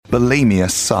Bulimia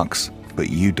sucks, but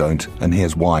you don't, and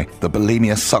here's why. The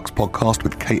Bulimia Sucks podcast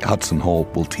with Kate Hudson Hall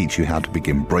will teach you how to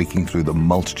begin breaking through the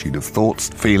multitude of thoughts,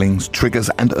 feelings, triggers,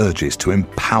 and urges to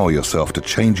empower yourself to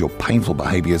change your painful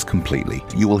behaviors completely.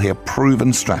 You will hear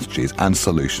proven strategies and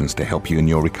solutions to help you in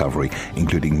your recovery,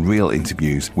 including real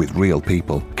interviews with real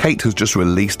people. Kate has just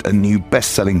released a new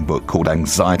best-selling book called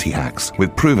Anxiety Hacks,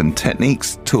 with proven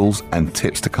techniques, tools, and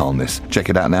tips to calmness. Check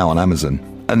it out now on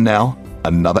Amazon. And now,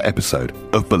 another episode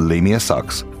of Bulimia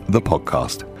Sucks, the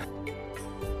podcast.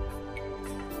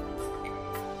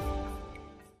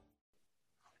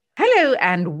 Hello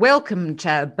and welcome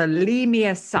to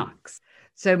Bulimia Sucks.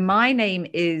 So my name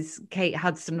is Kate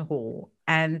Hudson Hall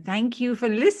and thank you for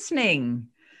listening.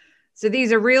 So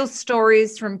these are real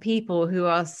stories from people who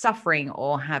are suffering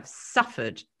or have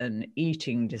suffered an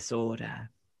eating disorder.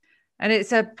 And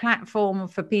it's a platform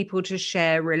for people to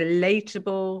share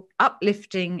relatable,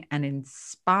 uplifting, and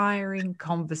inspiring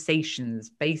conversations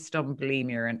based on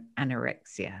bulimia and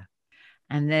anorexia,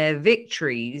 and their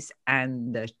victories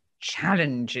and the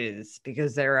challenges,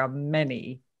 because there are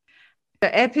many.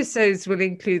 The episodes will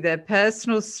include their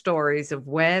personal stories of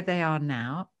where they are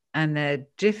now and their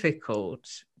difficult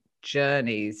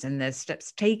journeys and their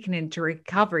steps taken into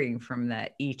recovering from their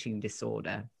eating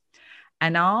disorder.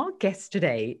 And our guest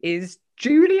today is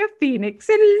Julia Phoenix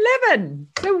 11.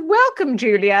 So welcome,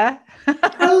 Julia.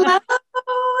 Hello.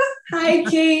 Hi,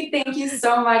 Kate. Thank you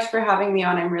so much for having me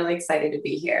on. I'm really excited to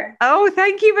be here. Oh,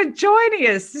 thank you for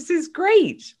joining us. This is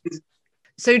great.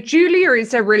 So Julia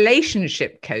is a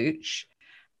relationship coach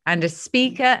and a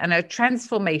speaker and a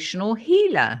transformational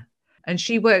healer. And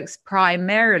she works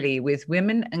primarily with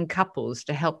women and couples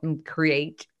to help them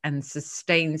create and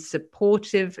sustain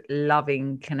supportive,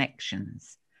 loving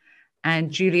connections.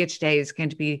 And Julia today is going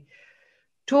to be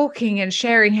talking and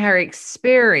sharing her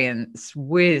experience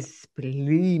with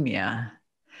bulimia.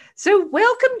 So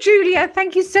welcome, Julia.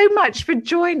 Thank you so much for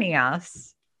joining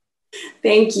us.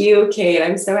 Thank you, Kate.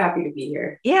 I'm so happy to be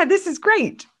here. Yeah, this is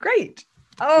great. Great.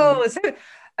 Oh,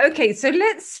 okay, so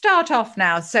let's start off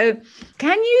now. So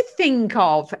can you think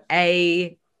of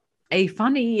a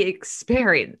funny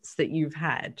experience that you've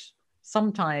had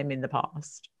sometime in the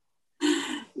past?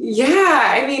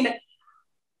 Yeah, I mean,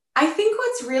 I think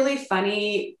what's really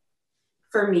funny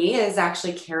for me is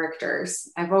actually characters.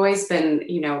 I've always been,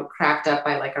 cracked up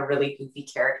by like a really goofy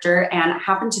character, and I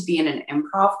happen to be in an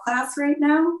improv class right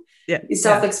now. Yeah.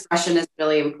 Self-expression is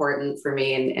really important for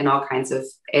me in all kinds of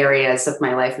areas of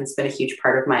my life. And it's been a huge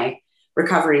part of my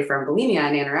recovery from bulimia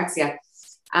and anorexia.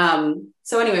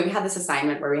 So anyway, we had this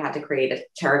assignment where we had to create a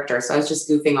character. So I was just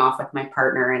goofing off with my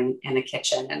partner in the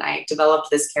kitchen, and I developed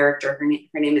this character.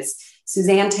 Her name is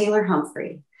Suzanne Taylor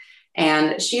Humphrey,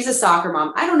 and she's a soccer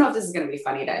mom. I don't know if this is going to be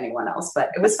funny to anyone else,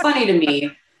 but it was funny to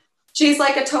me. She's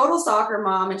like a total soccer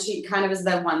mom, and she kind of is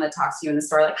the one that talks to you in the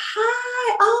store like,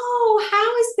 hi, oh,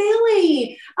 how is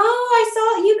Billy? Oh, I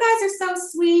saw you guys are so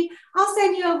sweet. I'll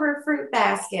send you over a fruit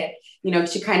basket.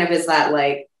 She kind of is that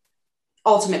like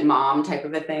ultimate mom type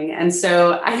of a thing. And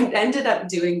so I ended up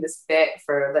doing this bit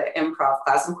for the improv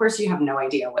class. Of course, you have no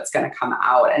idea what's going to come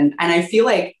out. And I feel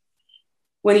like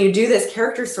when you do this,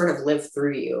 characters sort of live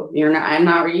through you. You're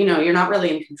not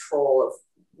really in control of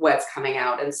what's coming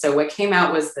out. And so what came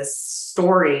out was this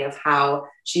story of how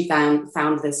she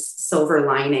found this silver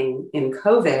lining in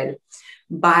COVID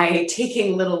by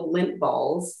taking little lint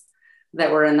balls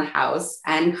that were in the house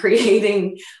and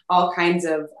creating all kinds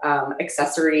of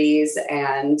accessories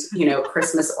and,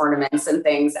 Christmas ornaments and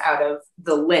things out of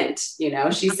the lint.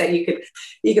 She said you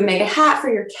could make a hat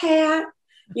for your cat,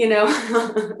 so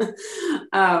that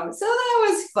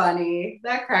was funny.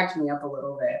 That cracked me up a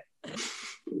little bit.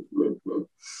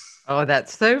 Oh,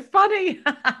 that's so funny.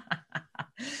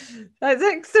 That's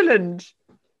excellent.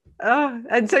 Oh,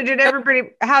 and so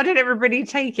how did everybody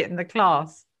take it in the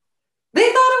class? They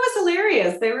thought it was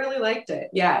hilarious. They really liked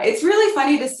it. Yeah. It's really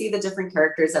funny to see the different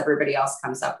characters everybody else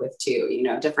comes up with too,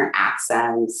 different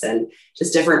accents and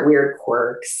just different weird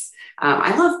quirks.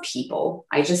 I love people.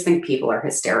 I just think people are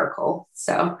hysterical.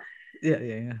 So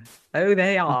yeah. Oh,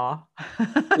 they are.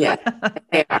 Yeah,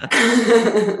 they are.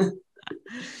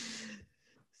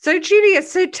 So Julia,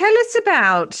 tell us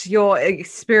about your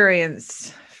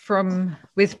experience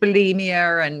with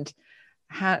bulimia and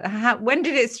how when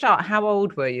did it start? How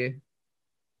old were you?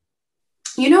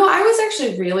 I was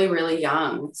actually really, really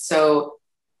young. So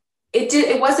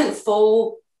it wasn't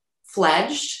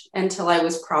full-fledged until I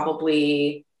was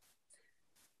probably,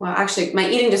 well, actually my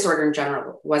eating disorder in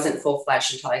general wasn't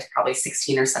full-fledged until I was probably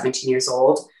 16 or 17 years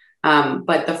old.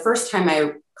 But the first time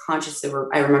I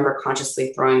remember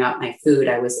consciously throwing up my food,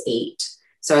 I was 8.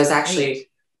 So I was actually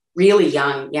really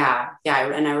young. Yeah.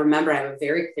 And I remember, I have a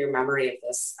very clear memory of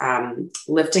this,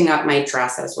 lifting up my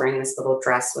dress. I was wearing this little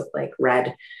dress with like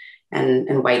red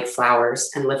and white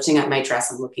flowers, and lifting up my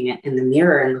dress and looking in the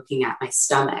mirror and looking at my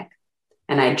stomach.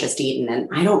 And I'd just eaten. And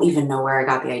I don't even know where I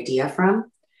got the idea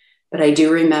from, but I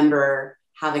do remember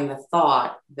having the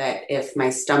thought that if my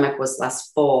stomach was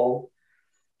less full,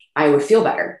 I would feel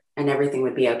better and everything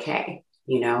would be okay,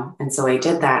 And so I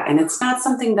did that. And it's not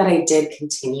something that I did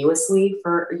continuously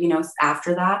for,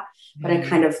 after that, but I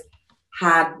kind of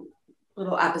had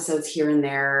little episodes here and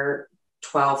there,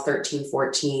 12, 13,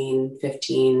 14,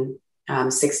 15,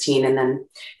 16. And then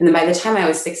by the time I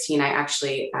was 16, I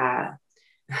actually,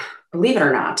 believe it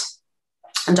or not,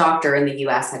 a doctor in the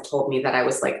US had told me that I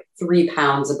was like 3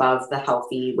 pounds above the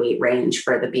healthy weight range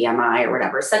for the BMI or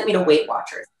whatever, sent me to Weight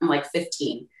Watchers. I'm like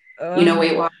 15,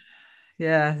 Weight Watchers.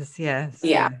 Yes.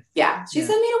 Yeah. She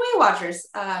sent me to Weight Watchers.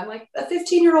 I'm like a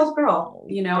 15-year-old girl,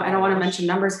 I don't want to mention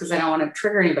numbers because I don't want to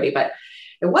trigger anybody, but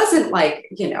it wasn't like,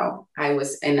 I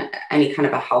was in any kind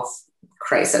of a health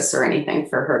crisis or anything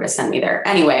for her to send me there.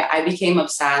 Anyway, I became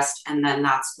obsessed. And then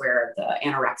that's where the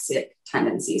anorexic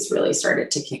tendencies really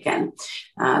started to kick in.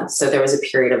 So there was a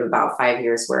period of about 5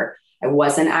 years where I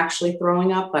wasn't actually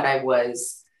throwing up, but I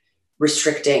was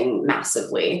restricting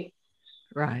massively.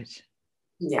 Right.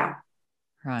 Yeah.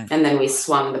 Right. And then we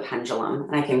swung the pendulum,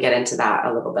 and I can get into that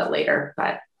a little bit later,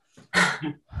 but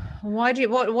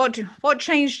what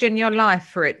changed in your life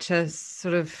for it to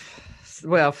sort of,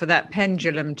 for that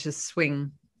pendulum to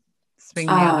swing the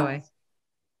other way?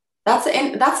 This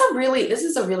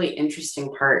is a really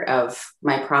interesting part of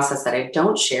my process that I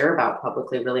don't share about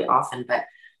publicly really often, but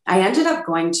I ended up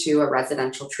going to a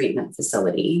residential treatment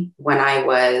facility when I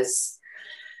was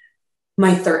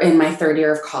in my third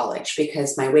year of college,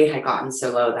 because my weight had gotten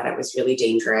so low that it was really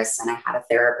dangerous. And I had a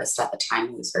therapist at the time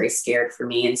who was very scared for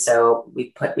me. And so we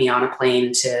put me on a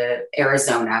plane to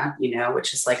Arizona,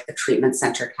 which is like the treatment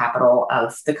center capital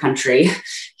of the country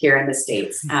here in the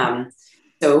States. So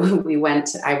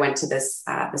I went to this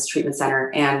treatment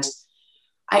center, and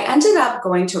I ended up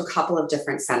going to a couple of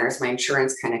different centers. My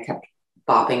insurance kind of kept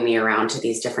bopping me around to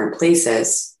these different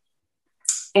places.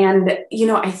 And,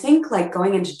 I think like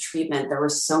going into treatment, there were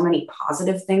so many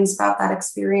positive things about that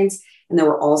experience. And there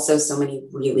were also so many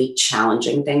really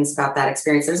challenging things about that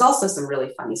experience. There's also some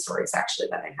really funny stories actually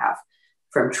that I have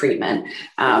from treatment,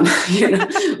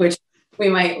 which we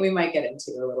might get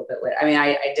into a little bit later. I mean,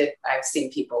 I've seen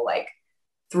people like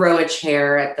throw a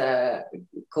chair at the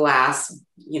glass,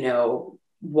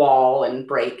 wall and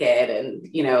break it, and,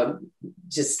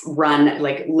 just run,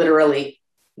 like literally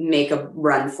make a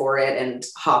run for it and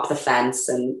hop the fence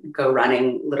and go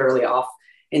running literally off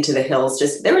into the hills.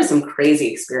 There were some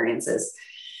crazy experiences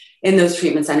in those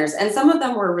treatment centers. And some of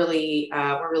them were really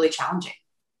challenging,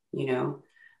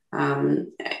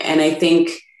 and I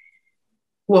think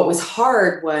what was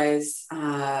hard was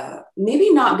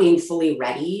maybe not being fully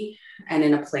ready and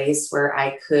in a place where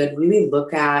I could really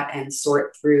look at and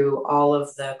sort through all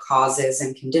of the causes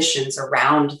and conditions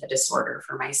around the disorder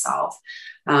for myself.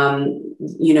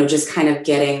 Just kind of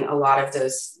getting a lot of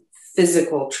those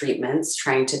physical treatments,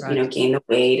 trying to, gain the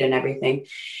weight and everything.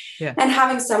 Yeah. And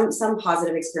having some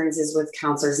positive experiences with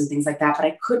counselors and things like that. But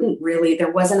I couldn't really,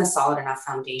 there wasn't a solid enough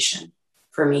foundation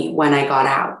for me when I got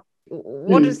out.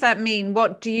 What does that mean?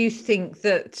 What do you think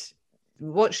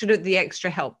what should the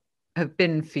extra help have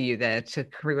been for you there to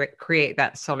create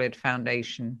that solid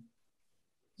foundation?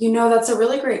 That's a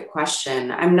really great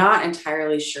question. I'm not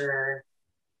entirely sure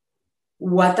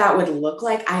what that would look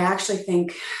like. I actually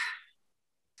think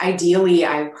ideally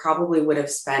I probably would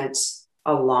have spent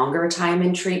a longer time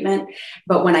in treatment.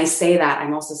 But when I say that,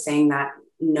 I'm also saying that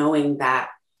knowing that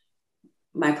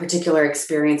my particular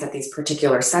experience at these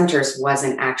particular centers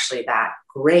wasn't actually that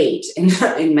great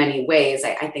in many ways.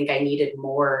 I think I needed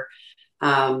more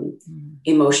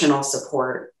emotional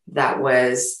support that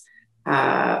was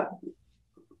a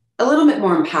little bit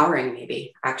more empowering,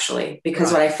 maybe, actually,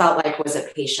 because what I felt like was a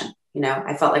patient.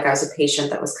 I felt like I was a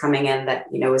patient that was coming in that,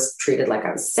 was treated like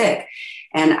I was sick.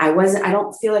 And I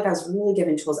don't feel like I was really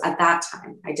given tools at that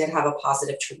time. I did have a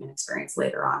positive treatment experience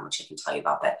later on, which I can tell you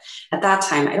about. But at that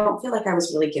time, I don't feel like I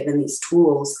was really given these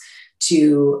tools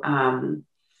to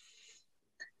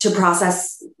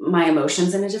process my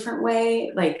emotions in a different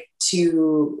way, like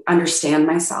to understand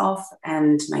myself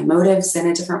and my motives in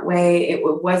a different way. It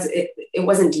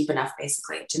wasn't deep enough,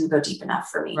 basically. It didn't go deep enough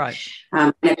for me. Right.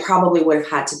 And it probably would have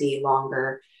had to be a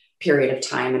longer period of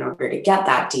time in order to get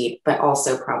that deep, but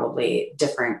also probably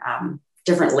different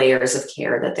layers of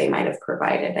care that they might have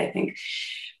provided, I think.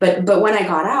 But when I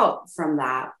got out from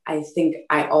that, I think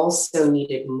I also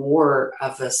needed more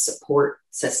of a support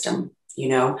system, you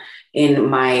know, in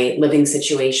my living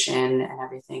situation and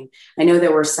everything. I know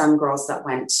there were some girls that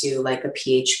went to like a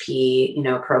PHP, you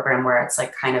know, program where it's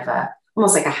like kind of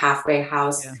almost like a halfway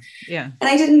house. Yeah. Yeah. And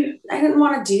I didn't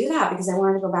want to do that because I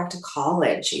wanted to go back to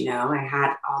college. You know, I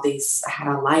had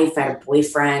a life, I had a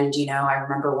boyfriend, you know, I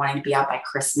remember wanting to be out by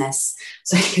Christmas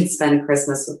so I could spend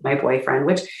Christmas with my boyfriend,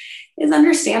 which is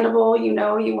understandable. You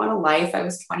know, you want a life. I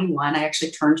was 21. I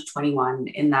actually turned 21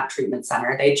 in that treatment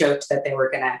center. They joked that they were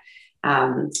going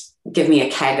to give me a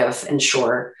keg of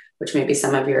Ensure, which maybe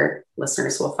some of your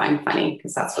listeners will find funny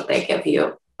because that's what they give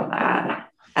you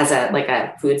as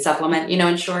a food supplement, you know,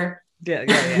 Ensure. Yeah.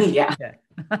 Yeah.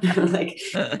 Like,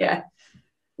 yeah,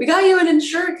 we got you an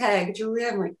Ensure keg, Julia.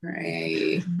 I'm like,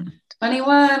 great.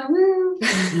 21. Woo.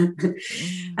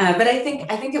 But I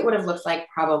think it would have looked like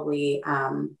probably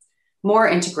more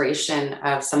integration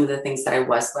of some of the things that I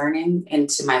was learning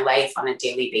into my life on a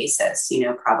daily basis, you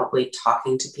know, probably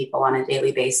talking to people on a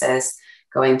daily basis,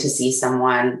 going to see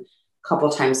someone a couple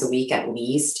times a week at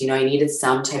least. You know, I needed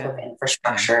some type of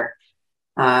infrastructure.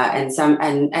 And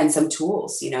some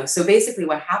tools, you know. So basically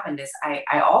what happened is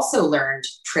I also learned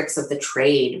tricks of the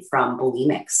trade from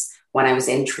bulimics when I was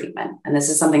in treatment. And this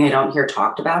is something I don't hear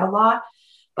talked about a lot,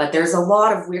 but there's a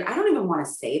lot of weird, I don't even want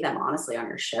to say them honestly on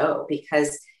your show,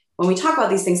 because when we talk about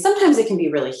these things, sometimes it can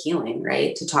be really healing,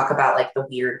 right? To talk about like the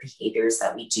weird behaviors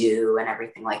that we do and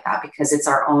everything like that, because it's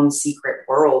our own secret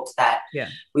world that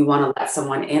we want to let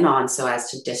someone in on so as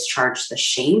to discharge the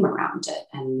shame around it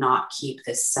and not keep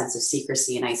this sense of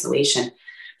secrecy and isolation.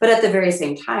 But at the very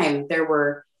same time, there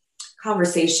were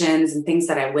conversations and things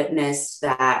that I witnessed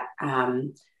that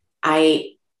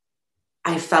I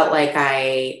felt like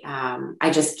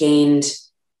I just gained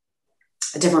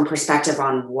a different perspective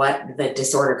on what the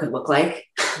disorder could look like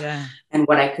and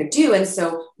what I could do. And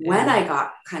so when I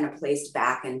got kind of placed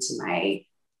back into my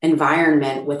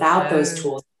environment without those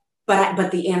tools,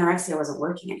 but the anorexia wasn't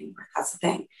working anymore. That's the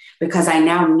thing, because I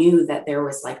now knew that there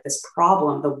was like this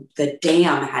problem. The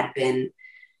dam had been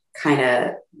kind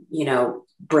of, you know,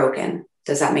 broken.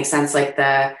 Does that make sense? Like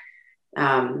the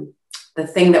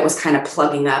thing that was kind of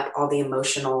plugging up all the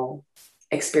emotional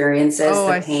experiences.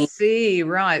 I see.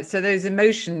 Right. So those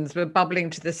emotions were bubbling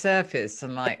to the surface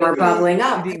and like were bubbling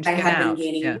up. I had been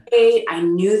gaining weight. I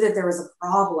knew that there was a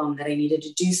problem that I needed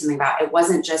to do something about. It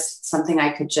wasn't just something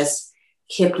I could just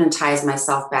hypnotize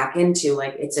myself back into.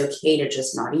 Like, it's okay to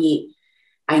just not eat.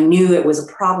 I knew it was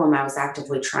a problem. I was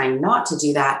actively trying not to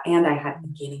do that. And I had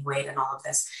been gaining weight and all of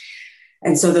this.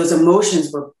 And so those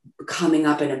emotions were coming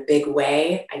up in a big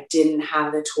way. I didn't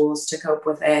have the tools to cope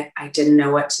with it. I didn't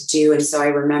know what to do. And so I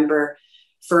remember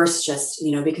first just,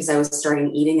 you know, because I was starting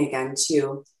eating again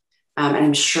too. And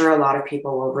I'm sure a lot of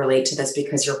people will relate to this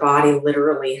because your body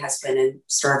literally has been in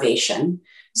starvation.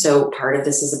 So part of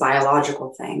this is a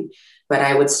biological thing, but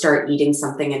I would start eating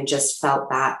something and just felt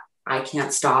that I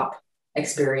can't stop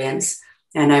experience.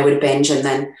 And I would binge, and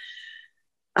then,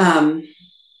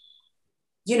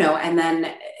 you know, and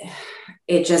then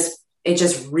it just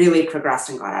really progressed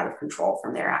and got out of control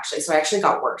from there, actually. So I actually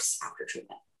got worse after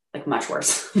treatment, like much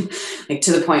worse, like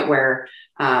to the point where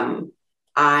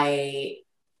I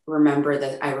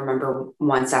remember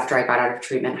once after I got out of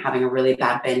treatment having a really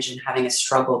bad binge and having a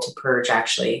struggle to purge,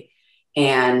 actually.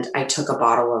 And I took a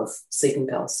bottle of sleeping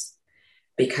pills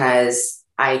because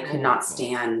I could not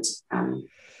stand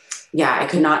I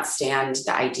could not stand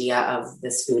the idea of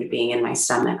this food being in my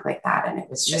stomach like that. And it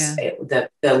was just the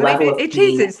level of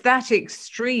pain. It's that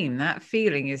extreme. That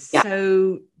feeling is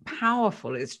so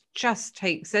powerful. It just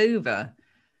takes over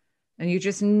and you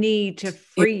just need to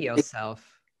free yourself.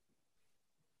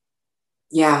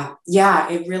 Yeah,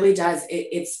 it really does.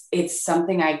 It's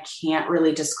something I can't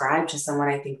really describe to someone,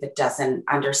 I think, that doesn't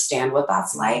understand what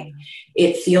that's like.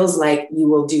 It feels like you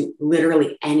will do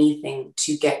literally anything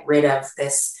to get rid of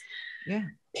this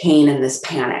pain and this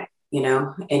panic, you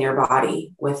know, in your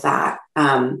body with that.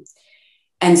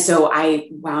 And so I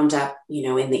wound up, you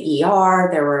know, in the ER.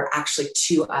 There were actually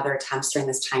 2 other attempts during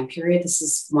this time period. This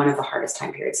is one of the hardest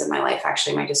time periods in my life.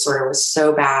 Actually, my disorder was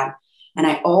so bad. And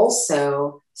I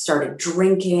also started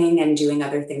drinking and doing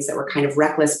other things that were kind of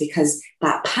reckless, because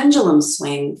that pendulum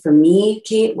swing for me,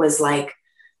 Kate, was like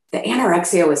the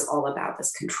anorexia was all about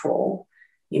this control.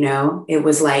 You know, it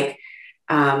was like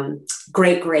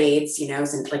great grades, you know, I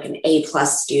was like an A+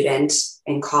 student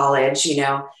in college, you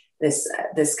know,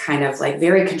 this kind of like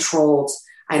very controlled.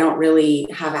 I don't really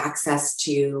have access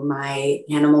to my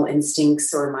animal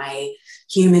instincts or my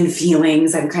human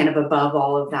feelings. I'm kind of above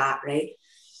all of that, right?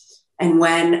 And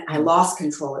when I lost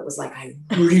control, it was like I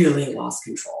really lost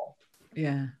control.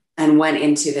 Yeah. And went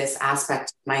into this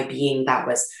aspect of my being that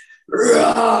was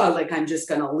like I'm just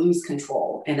going to lose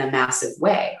control in a massive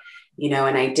way,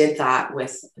 and I did that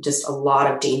with just a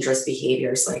lot of dangerous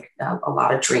behaviors, like a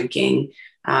lot of drinking,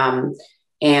 and,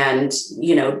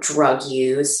 drug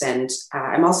use. And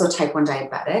I'm also type 1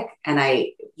 diabetic. And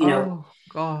I,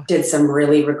 did some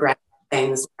really regrettable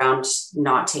things around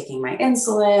not taking my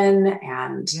insulin,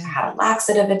 and had a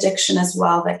laxative addiction as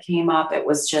well that came up. It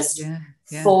was just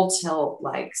full tilt,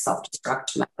 like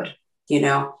self-destruct mode,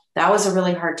 that was a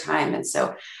really hard time. And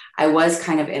so I was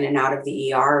kind of in and out of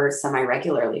the ER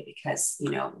semi-regularly because,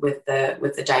 with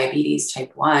the diabetes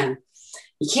type 1,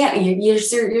 you can't,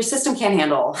 your system can't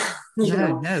handle,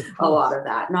 a lot of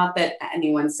that. Not that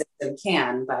anyone's system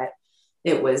can, but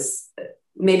it was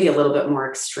maybe a little bit more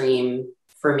extreme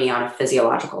for me on a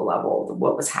physiological level,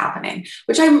 what was happening,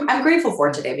 which I'm grateful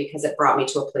for today, because it brought me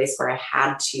to a place where I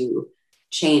had to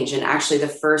change. And actually the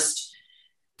first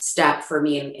step for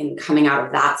me in coming out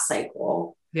of that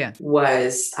cycle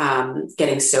was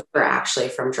getting sober, actually,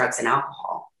 from drugs and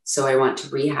alcohol. So I went to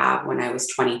rehab when I was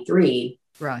 23.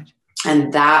 Right.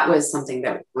 And that was something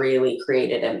that really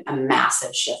created a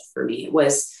massive shift for me.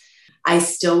 I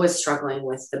still was struggling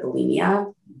with the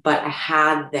bulimia, but I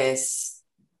had this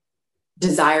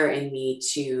desire in me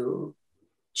to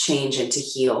change and to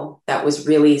heal that was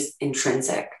really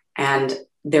intrinsic. And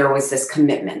there was this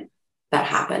commitment that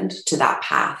happened to that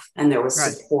path. And there was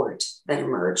support that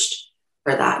emerged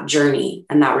for that journey.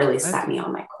 And that really set me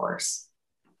on my course.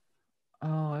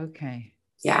 Oh, okay.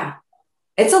 Yeah.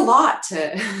 It's a lot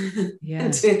to,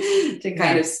 to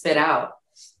kind of spit out.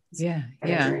 Yeah.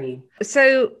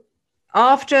 So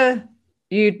after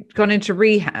you'd gone into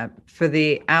rehab for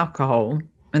the alcohol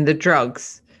and the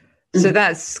drugs, so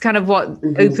that's kind of what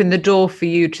opened the door for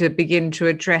you to begin to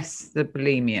address the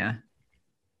bulimia.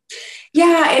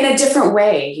 Yeah, in a different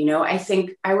way. I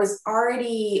think I was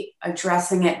already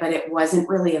addressing it, but it wasn't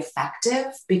really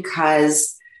effective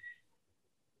because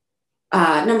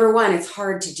number one, it's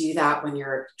hard to do that when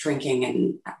you're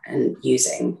drinking and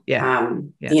using.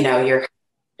 You're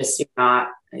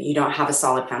you don't have a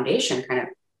solid foundation kind of.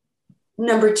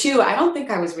 Number two, I don't think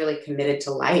I was really committed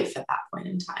to life at that point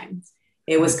in time.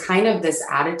 It was kind of this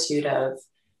attitude of,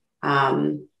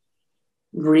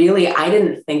 really, I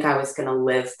didn't think I was going to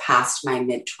live past my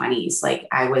mid-20s. Like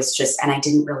I was just, and I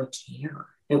didn't really care.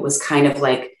 It was kind of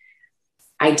like,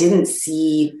 I didn't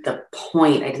see the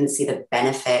point. I didn't see the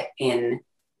benefit in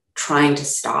trying to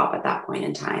stop at that point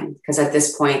in time. Because at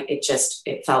this point,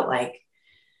 it felt like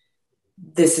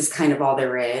this is kind of all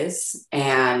there is.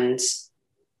 And,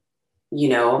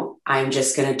 I'm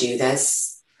just going to do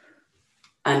this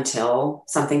until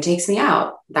something takes me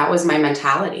out. That was my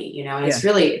mentality, and it's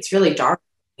really dark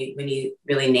when you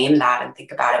really name that and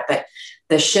think about it. But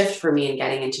the shift for me in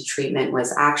getting into treatment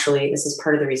was actually, this is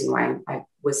part of the reason why I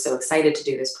was so excited to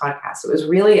do this podcast. It was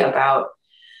really about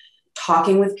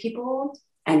talking with people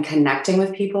and connecting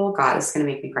with people. God, it's going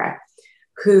to make me cry.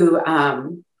 Who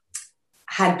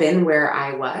had been where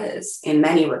I was in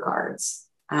many regards.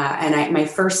 And my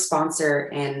first sponsor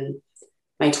in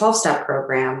my 12-step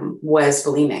program was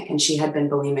bulimic, and she had been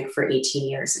bulimic for 18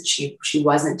 years and she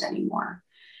wasn't anymore.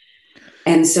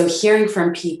 And so hearing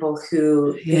from people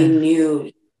who they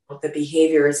knew the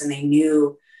behaviors and they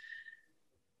knew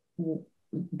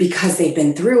because they've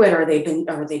been through it or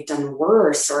they've done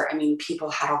worse, or,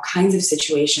 people had all kinds of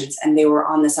situations and they were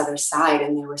on this other side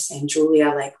and they were saying, Julia,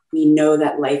 like, we know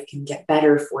that life can get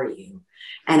better for you.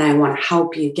 And I want to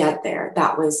help you get there.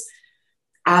 That was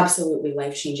absolutely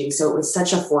life-changing. So it was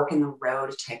such a fork in the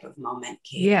road type of moment,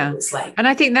 Kate. Yeah. It was like, and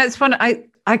I think that's fun.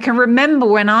 I can remember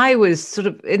when I was sort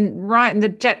of right in the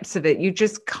depths of it. You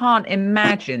just can't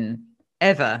imagine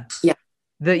ever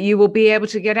that you will be able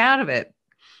to get out of it.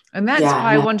 And that's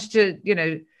why I wanted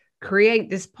to, create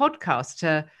this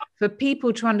podcast for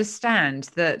people to understand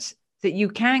that you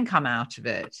can come out of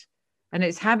it. And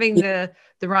it's having the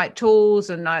right tools.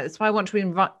 And that's why I want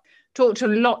to talk to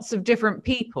lots of different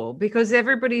people, because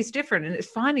everybody's different and it's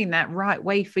finding that right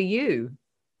way for you.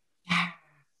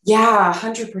 Yeah,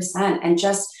 100%. And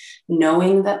just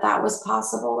knowing that was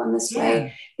possible in this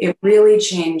way, it really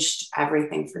changed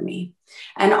everything for me.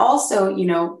 And also,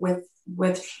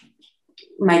 with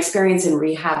my experience in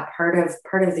rehab, part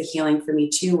of the healing for me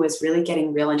too was really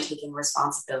getting real and taking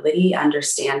responsibility,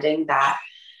 understanding that.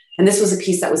 And this was a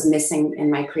piece that was missing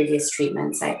in my previous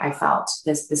treatments. I felt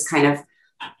this kind of,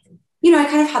 I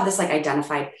kind of had this like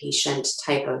identified patient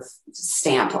type of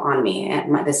stamp on me,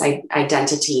 and this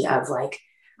identity of like,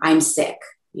 I'm sick,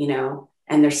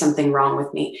 and there's something wrong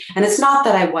with me. And it's not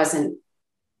that I wasn't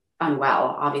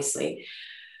unwell, obviously,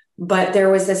 but there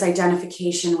was this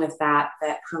identification with that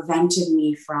prevented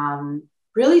me from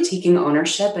really taking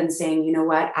ownership and saying, you know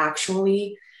what,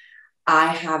 actually, I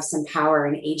have some power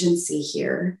and agency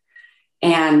here.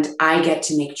 And I get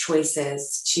to make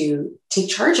choices to take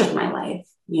charge of my life,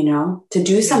 to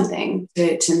do something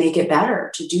to make it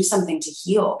better, to do something to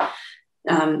heal.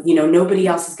 Nobody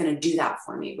else is going to do that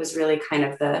for me. It was really kind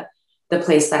of the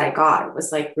place that I got. It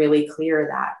was like really clear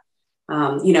that,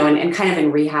 and kind of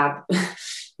in rehab,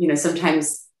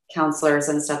 sometimes counselors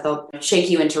and stuff, they'll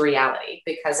shake you into reality,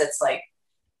 because it's like,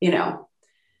 you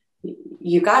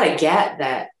got to get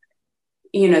that,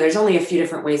 there's only a few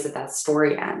different ways that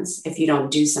story ends if you don't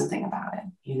do something about it.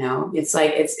 It's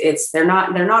like, they're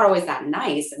not always that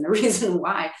nice. And the reason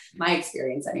why, my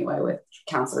experience anyway, with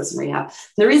counselors and rehab,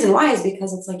 the reason why is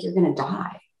because it's like, you're going to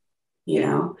die,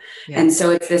 Yeah. And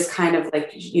so it's this kind of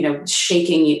like,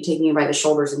 shaking you, taking you by the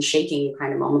shoulders and shaking you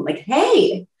kind of moment, like,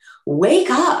 hey, wake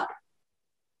up.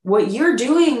 What you're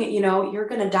doing, you're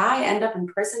going to die, end up in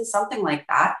prison, something like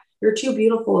that. You're too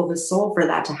beautiful of a soul for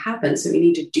that to happen. So you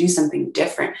need to do something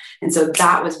different. And so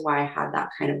that was why I had that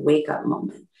kind of wake up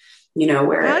moment,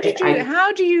 where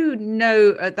how do you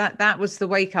know that was the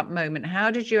wake up moment?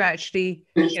 How did you actually,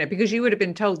 because you would have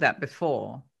been told that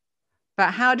before,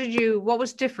 but what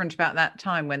was different about that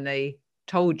time when they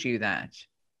told you that?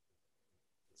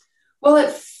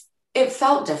 Well, it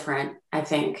felt different. I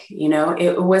think,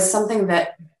 it was something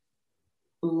that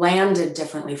landed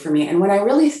differently for me. And when I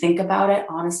really think about it,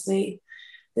 honestly,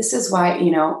 this is why,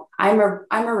 I'm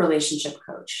a relationship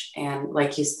coach. And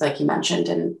like you mentioned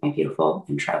in my beautiful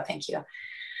intro, thank you.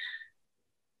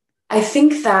 I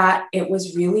think that it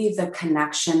was really the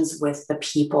connections with the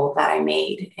people that I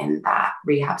made in that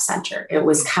rehab center. It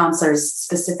was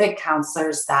specific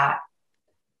counselors that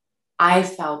I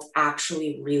felt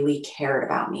actually really cared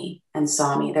about me and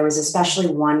saw me. There was especially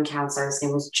one counselor, his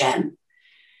name was Jim.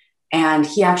 And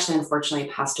he actually, unfortunately,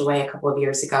 passed away a couple of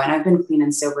years ago. And I've been clean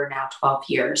and sober now 12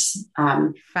 years.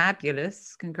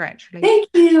 Fabulous. Congratulations.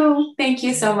 Thank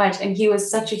you so much. And he was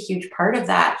such a huge part of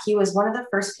that. He was one of the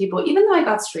first people, even though I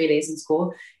got straight A's in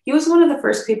school, he was one of the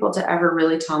first people to ever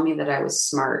really tell me that I was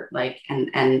smart,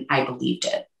 and I believed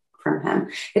it from him.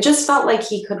 It just felt like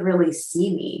he could really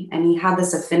see me. And he had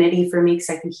this affinity for me because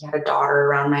I think he had a daughter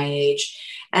around my age.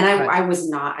 And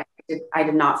I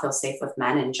did not feel safe with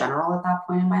men in general at that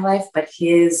point in my life, but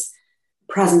his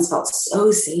presence felt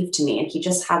so safe to me. And he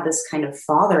just had this kind of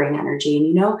fathering energy.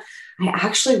 And, I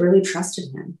actually really trusted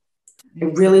him. I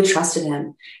really trusted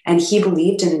him, and he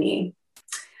believed in me.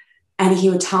 And he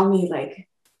would tell me, like,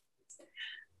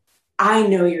 I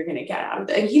know you're going to get out of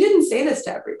it. And he didn't say this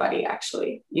to everybody,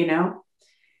 actually,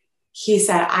 he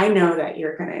said, I know that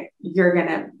you're going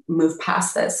to move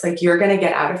past this. Like, you're going to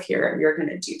get out of here and you're going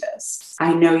to do this.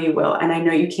 I know you will. And I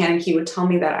know you can. And he would tell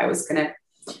me that I was going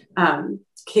to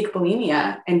kick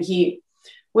bulimia. And he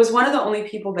was one of the only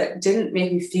people that didn't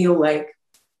make me feel like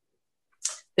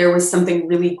there was something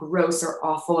really gross or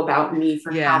awful about me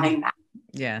for having that.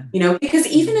 Yeah. Because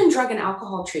even in drug and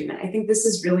alcohol treatment, I think this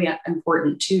is really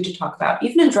important too, to talk about.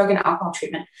 Even in drug and alcohol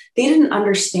treatment, they didn't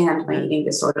understand my eating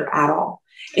disorder at all.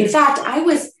 In fact, I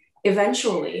was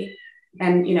eventually,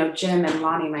 and, Jim and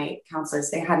Lonnie, my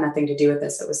counselors, they had nothing to do with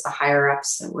this. It was the higher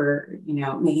ups that were,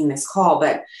 making this call,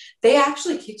 but they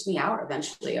actually kicked me out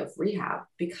eventually of rehab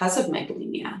because of my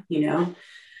bulimia,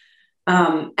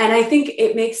 and I think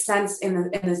it makes sense in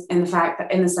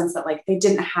the sense that, like, they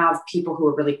didn't have people who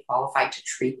were really qualified to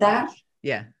treat that.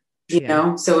 Yeah.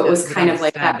 So it was kind of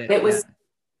like that.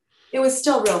 It was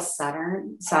still real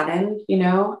sudden,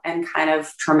 and kind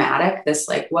of traumatic. This,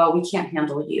 like, well, we can't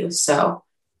handle you. So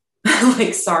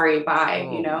like, sorry, bye,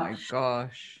 Oh my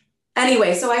gosh.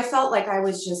 Anyway, so I felt like I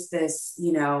was just this,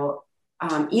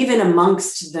 even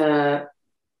amongst the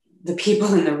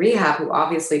people in the rehab who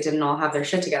obviously didn't all have their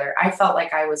shit together, I felt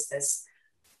like I was this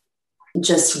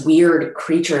just weird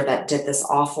creature that did this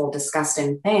awful,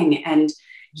 disgusting thing. And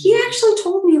he actually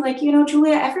told me, like,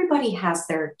 Julia, everybody has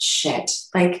their shit.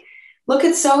 Like, look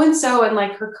at so-and-so and,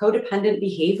 like, her codependent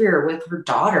behavior with her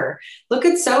daughter. Look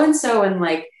at so-and-so and,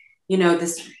 like,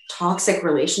 this toxic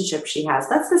relationship she has.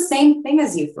 That's the same thing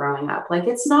as you throwing up. Like,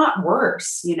 it's not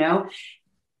worse,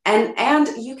 and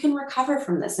you can recover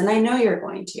from this. And I know you're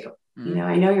going to,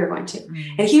 I know you're going to.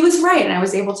 And he was right. And I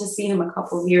was able to see him a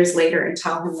couple of years later and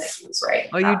tell him that he was right.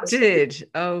 Oh, you did?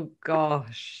 Oh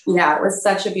gosh. Yeah. It was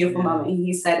such a beautiful moment. And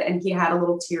he said, and he had a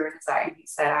little tear in his eye, and he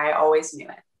said, I always knew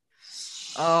it.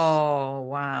 Oh,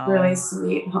 wow. Really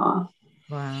sweet, huh?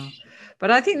 Wow.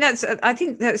 But I think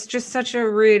that's just such a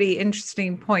really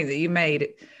interesting point that you made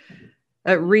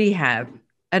at rehab,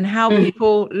 and how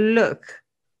people look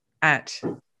at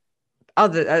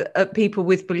other people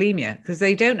with bulimia, because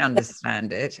they don't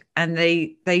understand it, and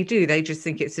they just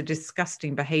think it's a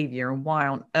disgusting behavior, and why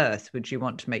on earth would you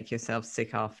want to make yourself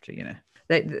sick after,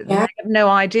 they have no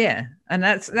idea. And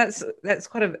that's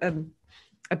quite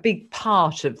a big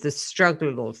part of the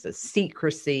struggle, of the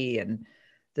secrecy and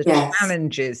the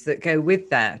challenges that go with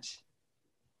that.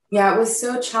 Yeah, it was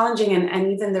so challenging.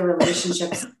 And even the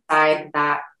relationships side,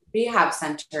 that rehab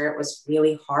center, it was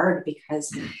really hard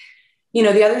because,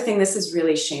 the other thing, this is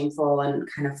really shameful and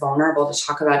kind of vulnerable to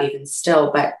talk about even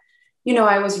still, but,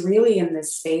 I was really in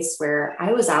this space where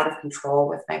I was out of control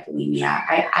with my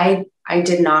bulimia. I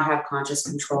did not have conscious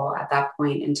control at that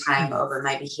point in time over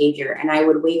my behavior. And I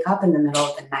would wake up in the middle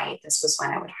of the night. This was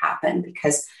when it would happen,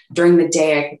 because during the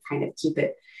day I could kind of keep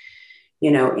it,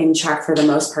 in check for the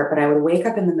most part, but I would wake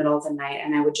up in the middle of the night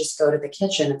and I would just go to the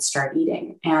kitchen and start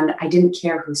eating. And I didn't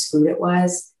care whose food it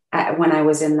was when I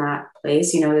was in that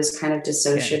place, this kind of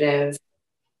dissociative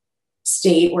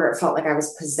state where it felt like I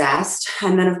was possessed.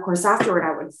 And then of course, afterward,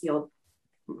 I would feel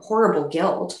horrible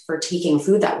guilt for taking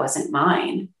food that wasn't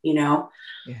mine,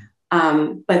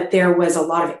 but there was a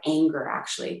lot of anger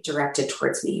actually directed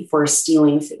towards me for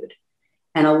stealing food,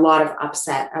 and a lot of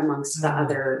upset amongst the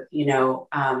other,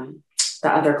 the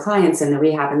other clients in the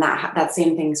rehab. And that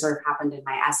same thing sort of happened in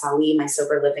my SLE, my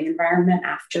sober living environment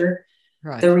after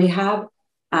the rehab.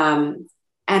 And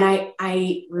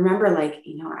I remember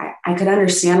I could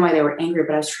understand why they were angry,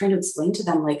 but I was trying to explain to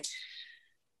them,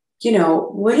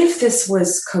 what if this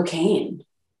was cocaine?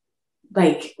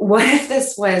 What if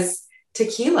this was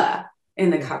tequila in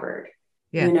the cupboard?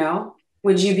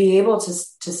 Would you be able to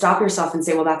stop yourself and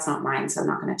say, well, that's not mine, so I'm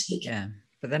not going to take it. Yeah,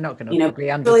 but they're not going to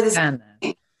really understand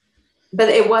that. But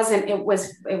it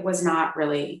was not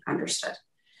really understood.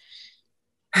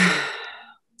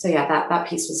 So yeah, that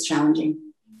piece was challenging.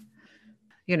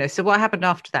 So what happened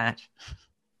after that?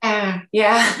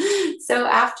 Yeah. So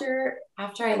after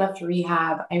I left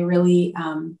rehab, I really,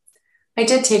 I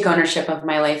did take ownership of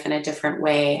my life in a different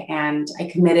way. And I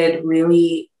committed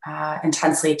really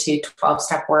intensely to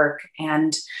 12-step work,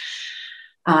 and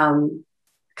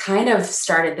kind of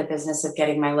started the business of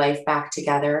getting my life back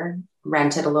together,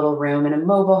 rented a little room in a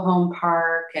mobile home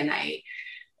park, and I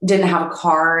didn't have a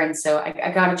car. And so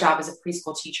I got a job as a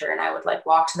preschool teacher, and I would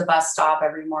walk to the bus stop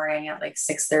every morning at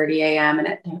 6:30 a.m. And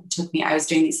it took me, I was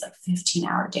doing these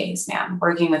 15-hour days, man,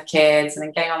 working with kids and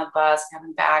then getting on the bus,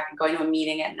 coming back and going to a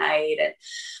meeting at night. And,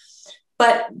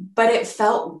 but it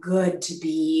felt good to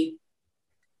be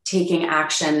taking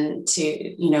action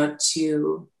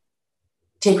to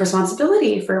take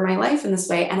responsibility for my life in this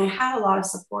way. And I had a lot of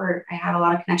support. I had a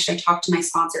lot of connection. I talked to my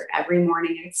sponsor every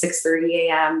morning at 6:30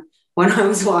 a.m. when I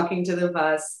was walking to the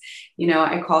bus.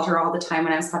 I called her all the time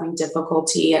when I was having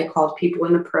difficulty. I called people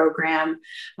in the program.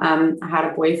 I had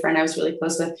a boyfriend I was really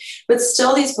close with, but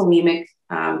still these bulimic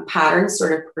patterns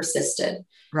sort of persisted,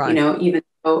 even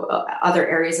though other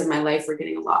areas of my life were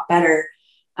getting a lot better.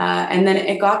 And then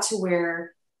it got to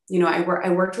where,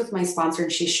 I worked with my sponsor,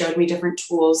 and she showed me different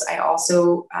tools. I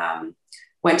also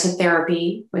went to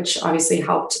therapy, which obviously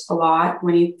helped a lot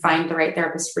when you find the right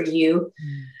therapist for you.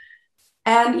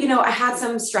 And, I had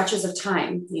some stretches of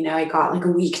time, I got a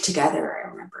week together, I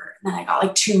remember. And then I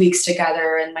got 2 weeks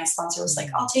together, and my sponsor was like,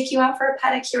 I'll take you out for a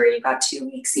pedicure. You got 2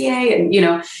 weeks, yay. And,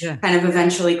 kind of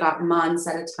eventually got months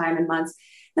at a time and months.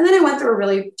 And then I went through a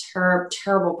really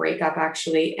terrible breakup,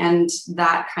 actually. And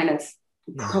that kind of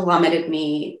plummeted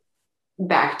me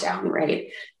back down, right?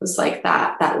 It was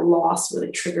that loss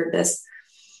really triggered this.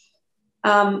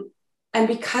 And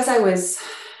because I was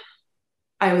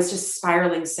just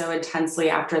spiraling so intensely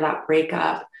after that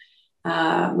breakup,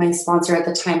 my sponsor at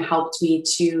the time helped me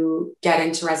to get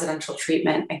into residential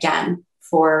treatment again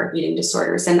for eating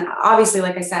disorders. And obviously,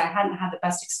 like I said, I hadn't had the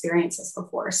best experiences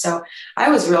before. So I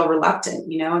was real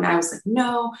reluctant, and I was like,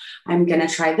 no, I'm going to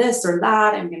try this or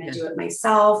that. I'm going to do it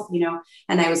myself,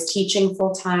 and I was teaching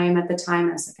full time at the time.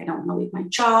 I was like, I don't want to leave my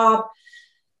job.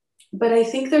 But I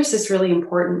think there's this really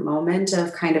important moment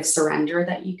of kind of surrender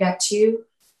that you get to.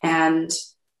 And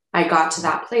I got to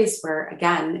that place where,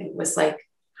 again, it was like,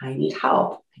 I need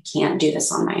help. I can't do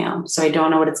this on my own. So I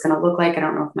don't know what it's going to look like. I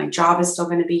don't know if my job is still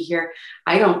going to be here.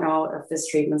 I don't know if this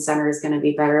treatment center is going to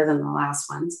be better than the last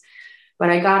ones, but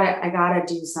I gotta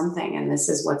do something. And this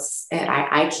is what's it.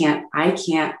 I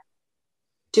can't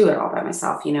do it all by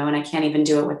myself, and I can't even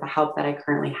do it with the help that I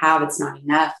currently have. It's not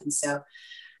enough. And so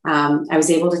I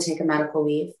was able to take a medical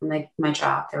leave from my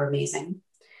job. They were amazing.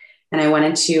 And I went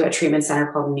into a treatment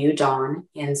center called New Dawn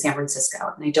in San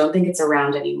Francisco. And I don't think it's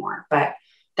around anymore, but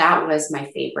that was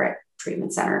my favorite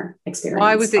treatment center experience.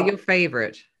 Why was it your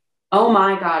favorite? Oh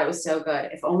my God, it was so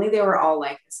good. If only they were all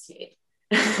like this, Kate.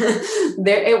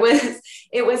 it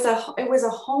was a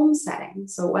home setting.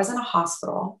 So it wasn't a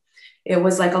hospital. It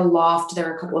was like a loft. There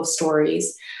were a couple of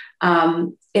stories.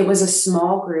 It was a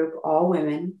small group, all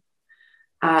women.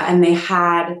 And they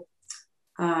had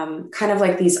kind of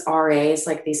like these RAs,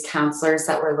 like these counselors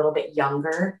that were a little bit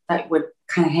younger that would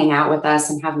kind of hang out with us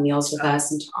and have meals with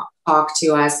us and talk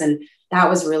to us. And that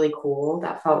was really cool.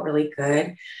 That felt really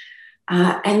good.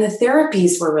 And the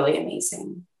therapies were really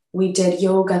amazing. We did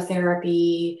yoga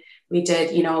therapy. We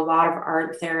did, a lot of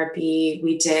art therapy.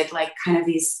 We did like kind of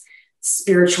these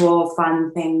spiritual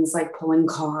fun things like pulling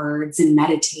cards and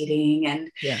meditating and,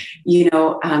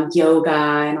 yoga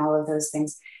and all of those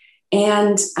things.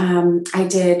 And I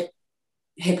did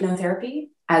hypnotherapy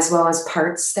as well as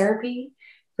parts therapy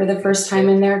for the first time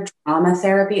in there, drama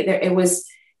therapy. It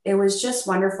was just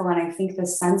wonderful. And I think the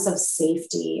sense of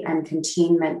safety and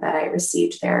containment that I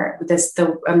received there,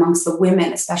 amongst the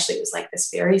women, especially, it was like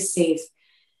this very safe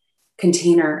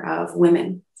container of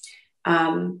women.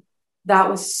 That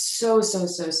was so, so,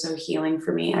 so, so healing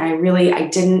for me. And I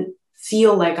didn't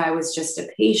feel like I was just a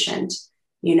patient.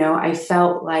 I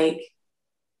felt like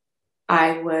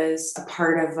I was a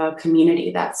part of a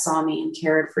community that saw me and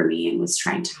cared for me and was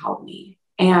trying to help me.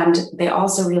 And they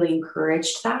also really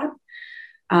encouraged that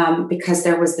because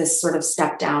there was this sort of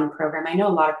step down program. I know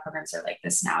a lot of programs are like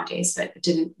this nowadays, but it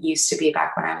didn't used to be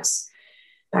back when I was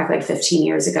back like 15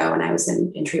 years ago when I was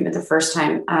in treatment the first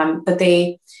time. But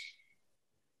they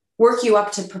work you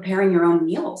up to preparing your own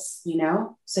meals,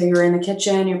 So you're in the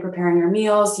kitchen, you're preparing your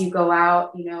meals, you go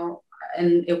out,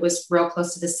 and it was real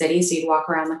close to the city. So you'd walk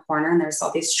around the corner and there's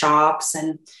all these shops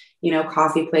and,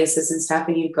 coffee places and stuff.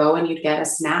 And you'd go and you'd get a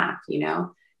snack,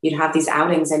 you'd have these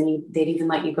outings and they'd even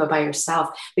let you go by yourself,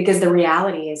 because the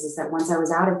reality is that once I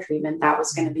was out of treatment, that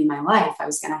was going to be my life. I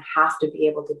was going to have to be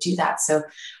able to do that. So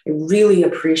I really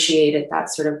appreciated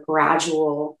that sort of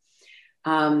gradual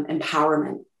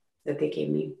empowerment that they gave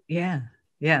me. Yeah.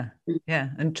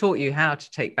 And taught you how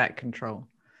to take back control.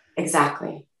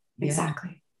 Exactly.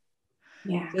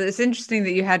 Yeah. So it's interesting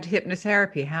that you had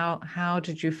hypnotherapy. How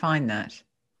did you find that?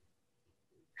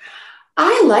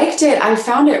 I liked it. I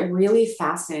found it really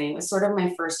fascinating. It was sort of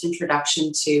my first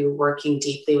introduction to working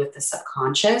deeply with the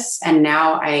subconscious. And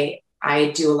now I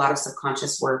do a lot of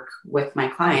subconscious work with my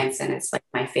clients, and it's like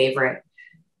my favorite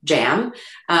jam.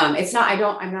 I'm not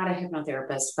a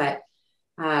hypnotherapist, but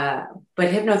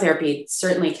hypnotherapy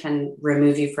certainly can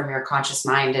remove you from your conscious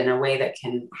mind in a way that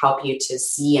can help you to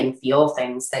see and feel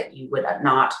things that you would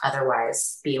not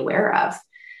otherwise be aware of.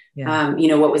 Yeah.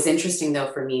 What was interesting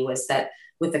though for me was that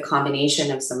with the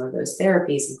combination of some of those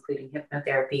therapies, including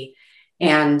hypnotherapy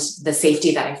and the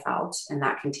safety that I felt in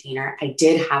that container, I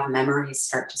did have memories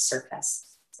start to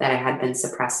surface that I had been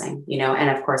suppressing, and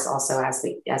of course also as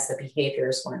the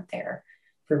behaviors weren't there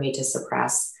for me to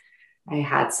suppress, I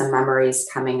had some memories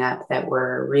coming up that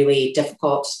were really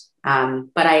difficult.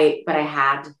 But I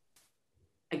had,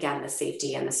 again, the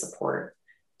safety and the support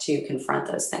to confront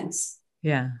those things.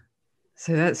 Yeah.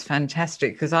 So that's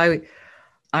fantastic, because I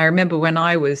remember when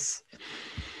I was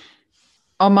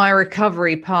on my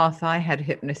recovery path, I had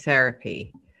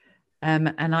hypnotherapy.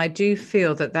 And I do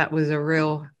feel that was a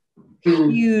real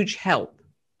huge help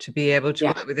to be able to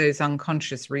work with those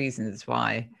unconscious reasons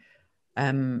why,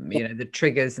 the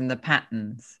triggers and the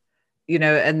patterns,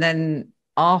 and then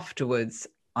afterwards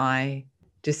I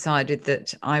decided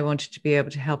that I wanted to be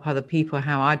able to help other people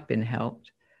how I'd been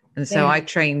helped. And so I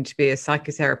trained to be a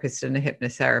psychotherapist and a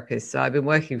hypnotherapist. So I've been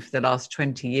working for the last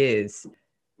 20 years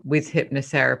with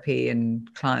hypnotherapy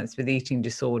and clients with eating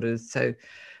disorders. So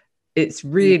it's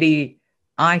really,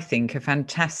 I think, a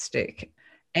fantastic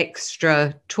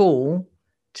extra tool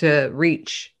to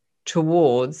reach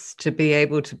towards, to be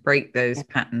able to break those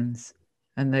patterns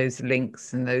and those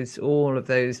links and all of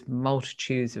those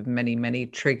multitudes of many, many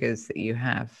triggers that you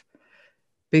have,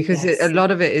 because a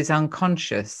lot of it is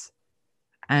unconscious.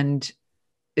 And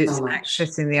it's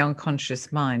accessing the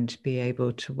unconscious mind to be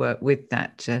able to work with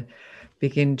that, to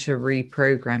begin to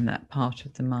reprogram that part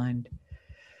of the mind.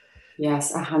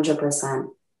 Yes, 100%.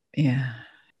 Yeah,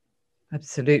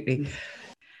 absolutely.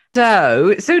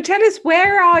 So tell us,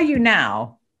 where are you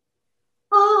now?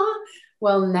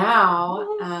 Well,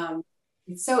 now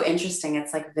it's so interesting.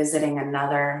 It's like visiting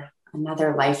another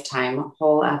lifetime, a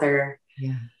whole other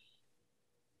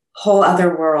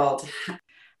world.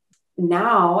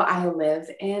 Now I live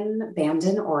in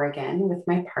Bandon, Oregon with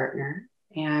my partner,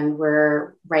 and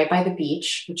we're right by the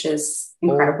beach, which is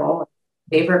incredible.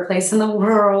 Favorite place in the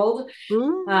world.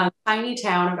 Tiny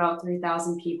town, about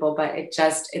 3,000 people, but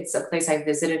it's a place I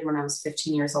visited when I was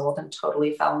 15 years old and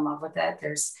totally fell in love with it.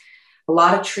 There's a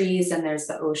lot of trees, and there's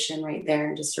the ocean right there,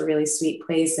 and just a really sweet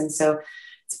place. And so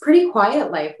it's a pretty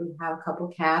quiet life. We have a couple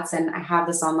cats, and I have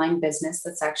this online business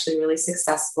that's actually really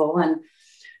successful. And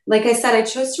like I said, I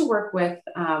chose to work with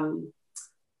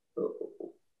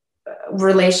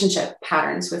relationship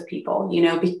patterns with people,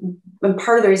 and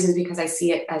part of the reason is because I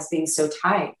see it as being so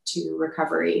tied to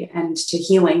recovery and to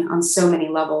healing on so many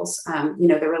levels.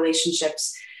 The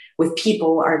relationships with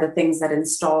people are the things that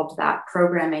installed that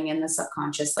programming in the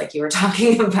subconscious, like you were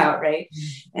talking about, right?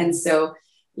 And so,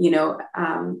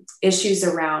 issues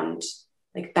around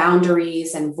like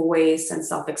boundaries and voice and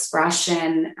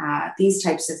self-expression, these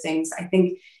types of things, I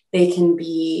think they can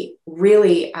be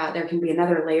really, there can be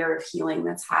another layer of healing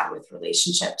that's had with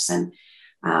relationships. And,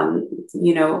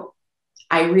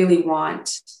 I really want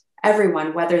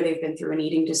everyone, whether they've been through an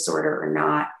eating disorder or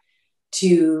not,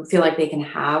 to feel like they can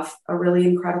have a really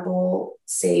incredible,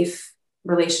 safe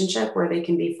relationship where they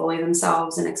can be fully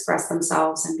themselves and express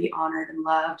themselves and be honored and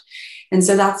loved. And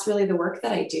so that's really the work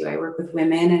that I do. I work with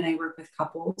women and I work with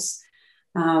couples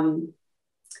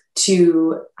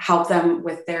to help them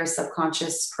with their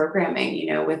subconscious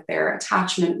programming, with their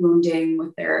attachment wounding,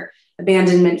 with their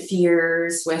abandonment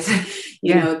fears, with,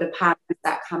 the patterns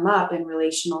that come up in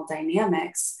relational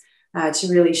dynamics, to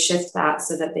really shift that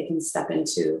so that they can step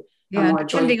into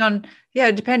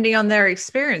depending on their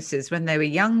experiences when they were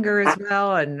younger as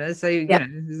well, and as they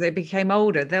as they became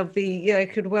older, there'll be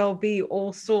could well be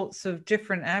all sorts of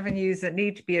different avenues that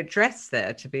need to be addressed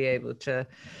there to be able to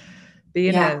be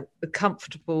in a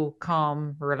comfortable,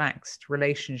 calm, relaxed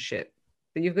relationship.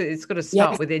 But it's got to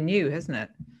start within you, hasn't it?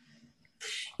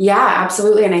 Yeah,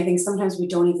 absolutely. And I think sometimes we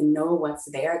don't even know what's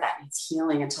there that needs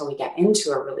healing until we get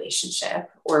into a relationship,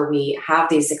 or we have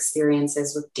these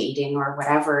experiences with dating or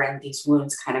whatever, and these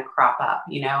wounds kind of crop up,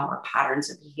 or patterns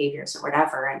of behaviors or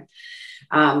whatever. And,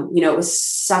 it was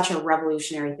such a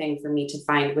revolutionary thing for me to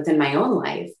find within my own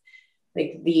life,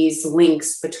 like these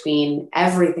links between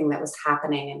everything that was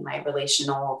happening in my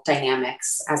relational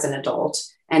dynamics as an adult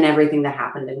and everything that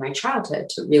happened in my childhood,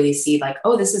 to really see like,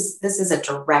 oh, this is a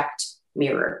direct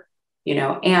mirror,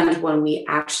 and when we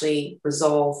actually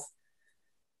resolve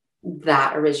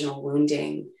that original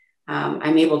wounding,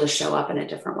 I'm able to show up in a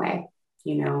different way,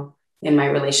 in my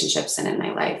relationships and in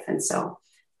my life. And so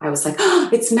I was like, oh,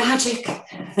 it's magic.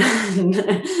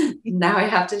 Now I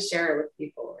have to share it with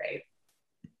people, right?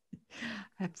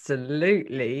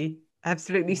 Absolutely.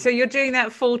 So you're doing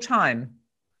that full time?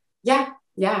 Yeah,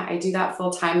 I do that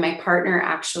full time. My partner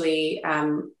actually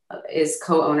is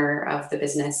co-owner of the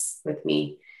business with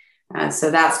me.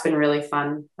 So that's been really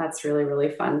fun. That's really,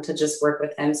 really fun to just work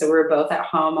with him. So we're both at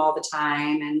home all the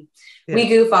time, and we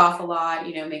goof off a lot,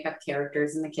 make up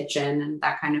characters in the kitchen and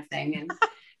that kind of thing.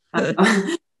 And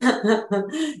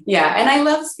and I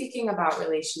love speaking about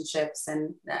relationships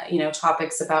and,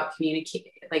 topics about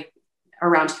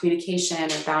around communication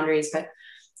or boundaries, but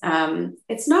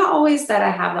it's not always that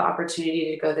I have the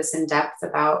opportunity to go this in depth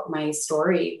about my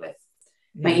story with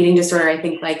my eating disorder. I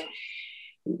think like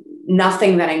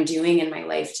nothing that I'm doing in my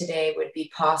life today would be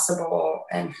possible,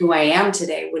 and who I am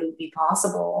today wouldn't be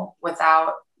possible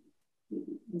without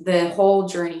the whole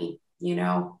journey,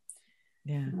 So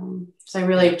I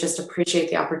really just appreciate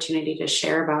the opportunity to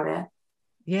share about it.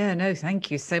 Yeah, no,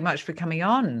 thank you so much for coming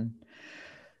on.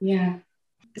 Yeah.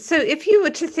 So if you were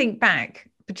to think back,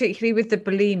 particularly with the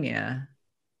bulimia,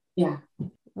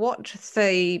 what,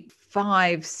 say,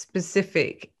 5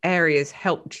 specific areas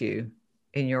helped you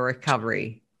in your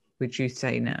recovery, would you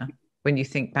say now, when you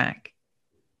think back?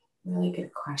 Really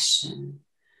good question.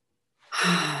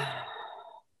 I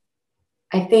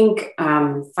think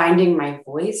finding my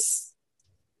voice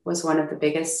was one of the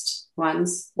biggest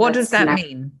ones. What does that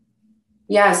mean?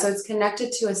 Yeah, so it's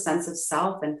connected to a sense of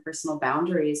self and personal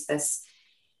boundaries, this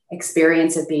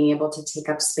experience of being able to take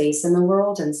up space in the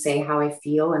world and say how I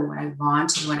feel and what I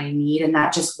want and what I need. And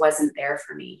that just wasn't there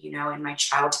for me. In my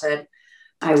childhood,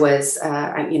 I was,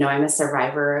 I'm a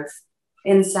survivor of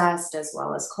incest as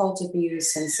well as cult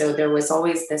abuse. And so there was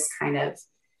always this kind of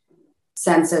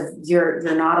sense of you're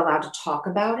not allowed to talk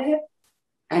about it,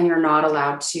 and you're not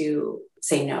allowed to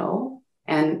say no.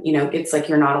 And, it's like,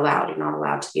 you're not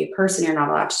allowed to be a person. You're not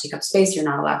allowed to take up space. You're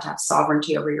not allowed to have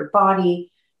sovereignty over your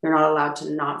body. You're not allowed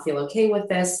to not feel okay with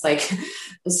this.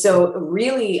 So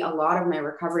really a lot of my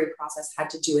recovery process had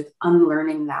to do with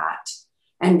unlearning that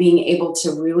and being able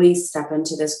to really step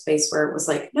into this place where it was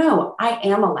like, no, I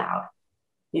am allowed.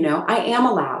 I am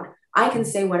allowed. I can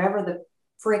say whatever the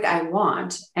frick I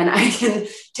want, and I can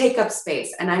take up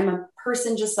space. And I'm a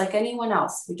person just like anyone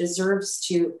else who deserves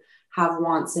to have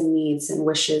wants and needs and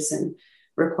wishes and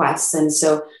requests. And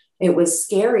so it was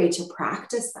scary to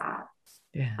practice that.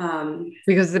 Yeah.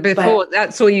 Because before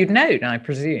that's all you'd known, I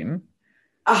presume.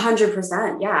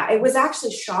 100%. Yeah. It was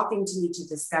actually shocking to me to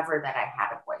discover that I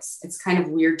had a voice. It's kind of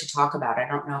weird to talk about. I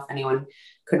don't know if anyone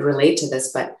could relate to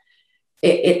this, but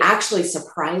it actually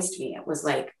surprised me. It was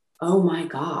like, oh my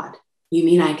God, you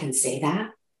mean I can say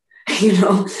that?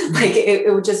 Like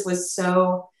it just was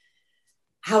so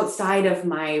outside of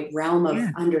my realm of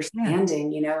understanding,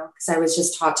 because I was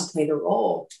just taught to play the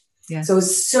role. Yeah. So it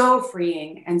was so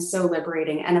freeing and so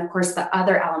liberating. And of course, the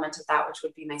other element of that, which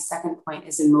would be my second point,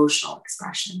 is emotional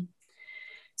expression.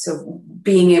 So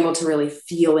being able to really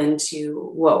feel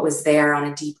into what was there on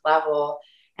a deep level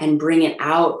and bring it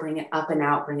out, bring it up and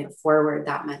out, bring it forward.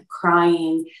 That meant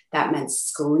crying, that meant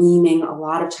screaming. A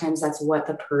lot of times that's what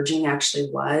the purging actually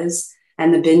was.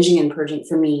 And the binging and purging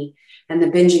for me, and the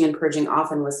binging and purging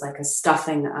often was like a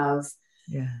stuffing of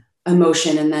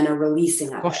emotion and then a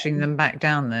releasing of washing them back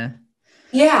down there.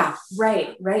 Yeah,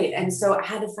 right. And so I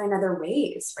had to find other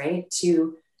ways, right,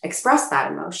 to express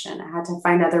that emotion. I had to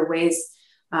find other ways.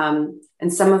 And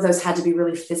some of those had to be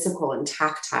really physical and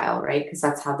tactile, right? Because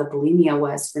that's how the bulimia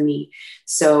was for me.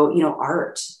 So,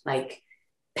 art, like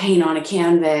paint on a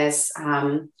canvas,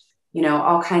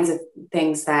 all kinds of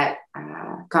things that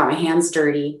got my hands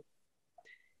dirty.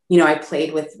 I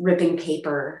played with ripping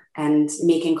paper and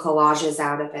making collages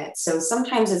out of it. So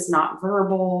sometimes it's not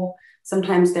verbal.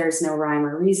 Sometimes there's no rhyme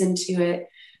or reason to it.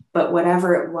 But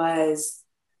whatever it was,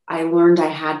 I learned I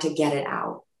had to get it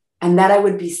out and that I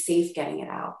would be safe getting it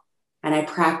out. And I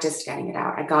practiced getting it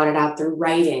out. I got it out through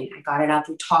writing. I got it out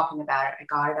through talking about it. I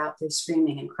got it out through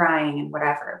screaming and crying and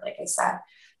whatever, like I said.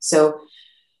 So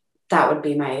that would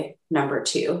be my number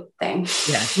 2 thing.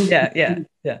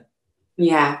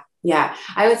 Yeah.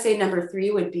 I would say number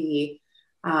 3 would be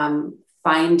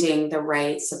finding the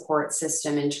right support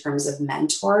system in terms of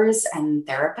mentors and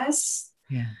therapists.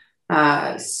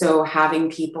 So having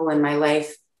people in my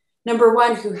life, number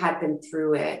 1, who had been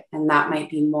through it, and that might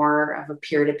be more of a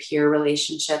peer-to-peer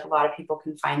relationship. A lot of people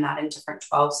can find that in different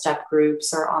 12-step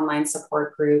groups or online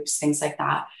support groups, things like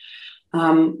that.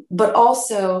 But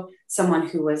also someone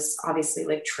who was obviously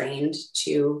like trained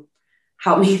to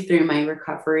help me through my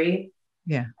recovery.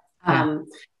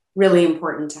 Really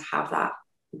important to have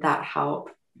that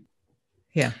help.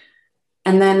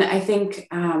 And then I think,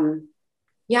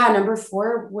 number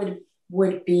 4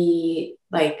 would be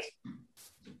like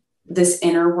this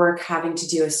inner work having to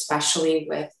do, especially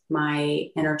with my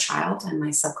inner child and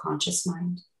my subconscious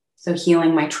mind. So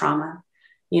healing my trauma,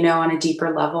 on a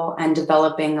deeper level and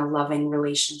developing a loving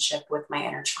relationship with my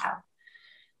inner child.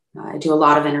 I do a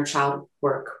lot of inner child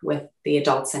work with the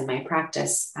adults in my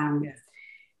practice.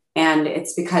 And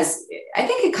it's because I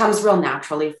think it comes real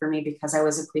naturally for me because I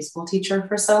was a preschool teacher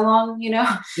for so long,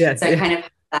 so I kind of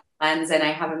have that lens, and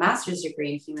I have a master's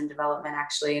degree in human development,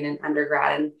 actually, and an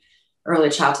undergrad in early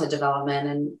childhood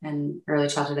development and early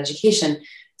childhood education.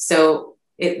 So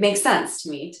it makes sense to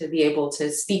me to be able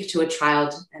to speak to a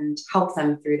child and help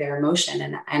them through their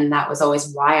emotion. And that was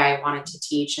always why I wanted to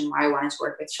teach and why I wanted to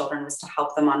work with children, was to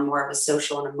help them on more of a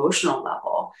social and emotional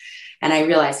level. And I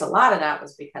realized a lot of that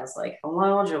was because, like,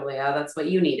 hello, Julia, that's what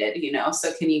you needed,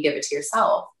 so can you give it to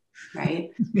yourself?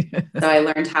 Right. So I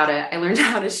learned how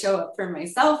to show up for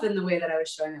myself in the way that I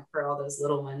was showing up for all those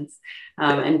little ones,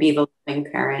 and be the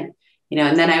loving parent,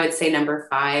 and then I would say number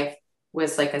 5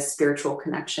 was like a spiritual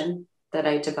connection that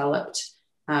I developed.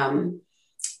 And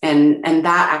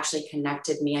that actually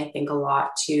connected me, I think, a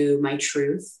lot to my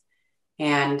truth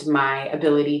and my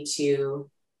ability to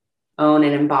own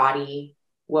and embody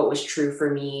what was true for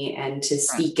me and to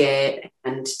speak it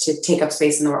and to take up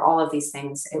space in the world, all of these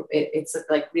things. It's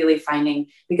like really finding,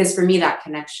 because for me, that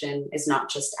connection is not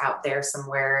just out there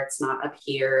somewhere. It's not up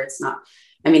here. It's not,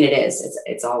 it is,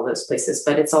 it's all those places,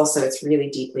 but it's really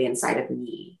deeply inside of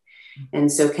me.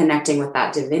 And so connecting with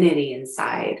that divinity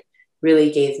inside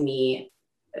really gave me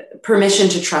permission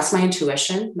to trust my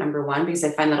intuition, number 1, because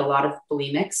I find that a lot of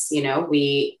bulimics,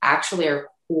 we actually are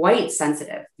quite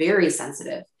sensitive, very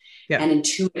sensitive and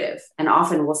intuitive, and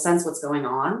often will sense what's going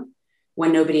on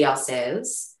when nobody else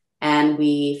is. And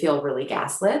we feel really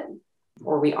gaslit,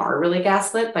 or we are really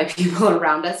gaslit by people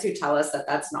around us who tell us that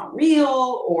that's not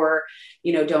real, or,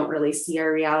 don't really see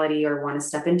our reality or want to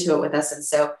step into it with us. And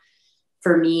so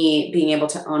for me, being able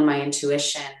to own my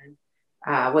intuition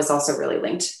was also really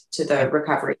linked to the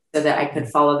recovery, so that I could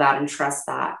follow that and trust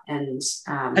that and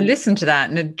listen to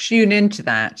that and tune into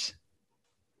that.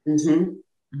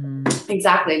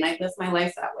 Exactly. And I live my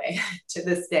life that way to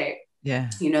this day.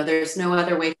 There's no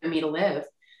other way for me to live.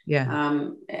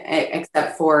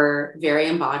 Except for very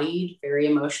embodied, very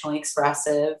emotionally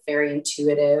expressive, very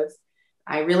intuitive.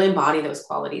 I really embody those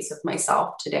qualities of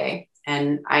myself today.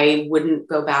 And I wouldn't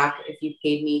go back if you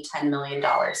paid me $10 million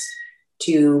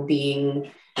to being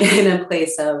in a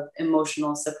place of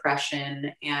emotional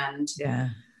suppression and,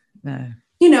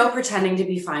 pretending to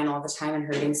be fine all the time and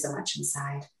hurting so much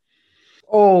inside.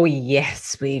 Oh,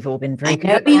 yes. We've all been very good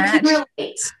at that. You can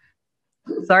relate.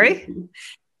 Sorry?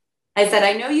 I said,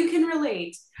 I know you can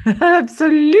relate.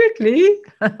 Absolutely.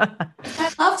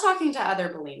 I love talking to other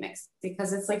bulimics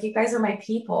because it's like, you guys are my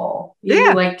people.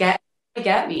 You get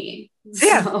me.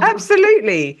 Yeah,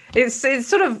 absolutely. It's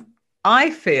sort of,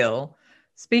 I feel,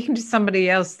 speaking to somebody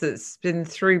else that's been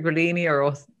through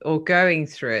bulimia or going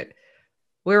through it,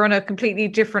 we're on a completely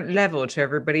different level to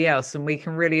everybody else, and we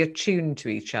can really attune to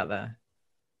each other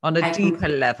on a deeper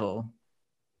level.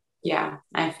 Yeah,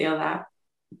 I feel that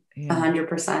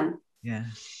 100%. Yeah.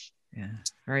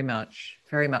 Very much.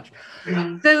 Very much.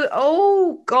 Yeah. So,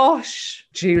 oh gosh,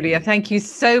 Julia, thank you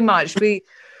so much.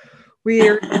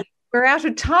 We're out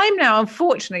of time now,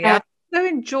 unfortunately. I so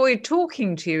enjoyed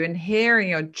talking to you and hearing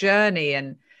your journey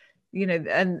and,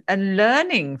 and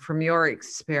learning from your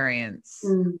experience.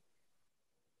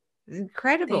 It's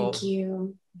incredible. Thank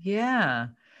you. Yeah.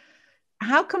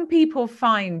 How can people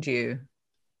find you?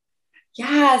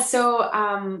 Yeah. So,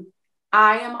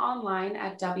 I am online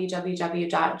at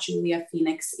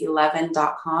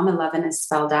www.juliaphoenix11.com. 11 is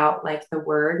spelled out like the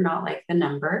word, not like the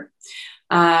number.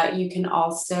 You can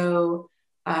also,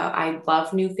 I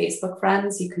love new Facebook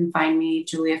friends. You can find me,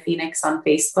 Julia Phoenix, on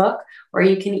Facebook, or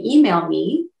you can email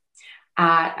me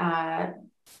at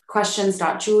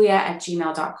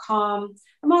questions.julia@gmail.com.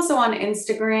 I'm also on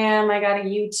Instagram. I got a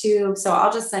YouTube. So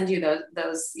I'll just send you those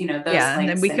those links. And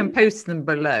then we can post them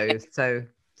below. So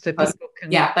people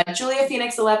can. Yeah, but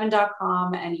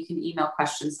juliaphoenix11.com, and you can email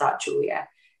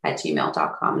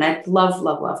questions.julia@gmail.com. And I'd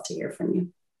love to hear from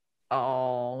you.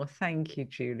 Oh, thank you,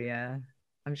 Julia.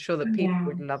 I'm sure that people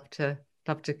would love to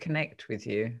connect with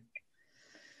you.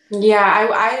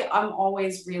 Yeah, I'm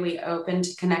always really open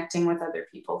to connecting with other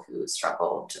people who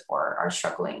struggled or are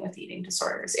struggling with eating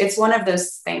disorders. It's one of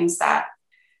those things that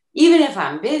even if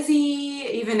I'm busy,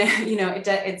 even if,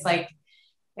 it's like,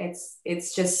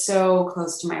 it's just so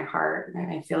close to my heart.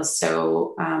 And I feel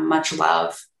so much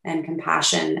love and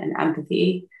compassion and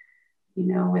empathy,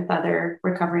 with other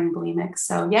recovering bulimics.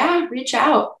 So yeah, reach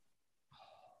out.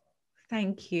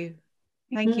 Thank you.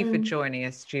 Thank you for joining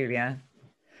us, Julia.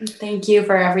 Thank you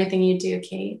for everything you do,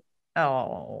 Kate.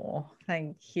 Oh,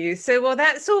 thank you. So, well,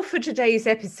 that's all for today's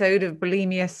episode of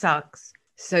Bulimia Sucks.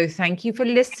 So thank you for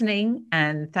listening,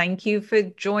 and thank you for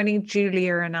joining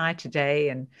Julia and I today.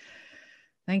 And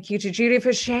thank you to Julia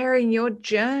for sharing your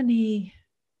journey.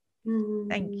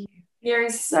 Thank you.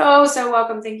 You're so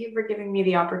welcome. Thank you for giving me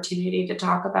the opportunity to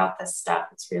talk about this stuff.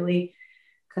 It's really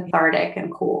cathartic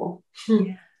and cool.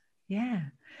 Yeah.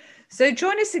 So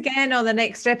join us again on the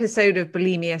next episode of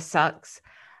Bulimia Sucks,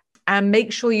 and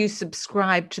make sure you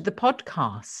subscribe to the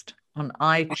podcast on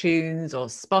iTunes or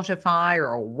Spotify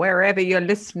or wherever you're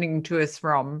listening to us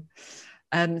from,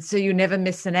 so you never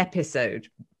miss an episode.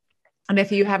 And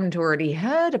if you haven't already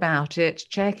heard about it,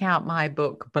 check out my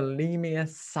book, Bulimia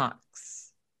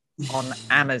Sucks, on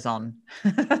Amazon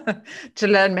to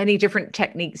learn many different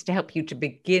techniques to help you to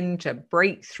begin to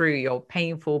break through your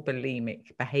painful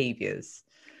bulimic behaviors.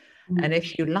 And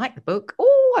if you like the book,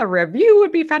 a review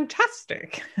would be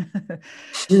fantastic.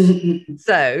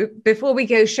 So before we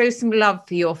go, show some love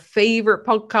for your favorite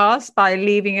podcast by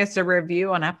leaving us a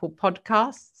review on Apple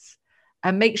Podcasts,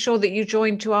 and make sure that you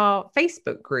join to our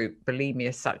Facebook group,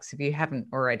 Bulimia Sucks, if you haven't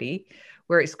already,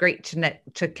 where it's great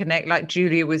to connect, like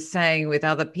Julia was saying, with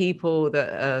other people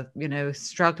that are,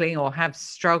 struggling or have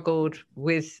struggled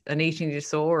with an eating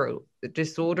disorder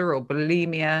or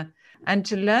bulimia, and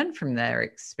to learn from their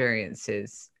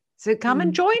experiences. So come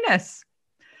and join us.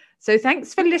 So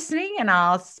thanks for listening, and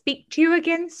I'll speak to you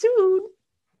again soon.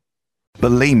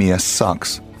 Bulimia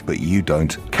sucks, but you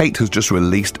don't. Kate has just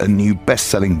released a new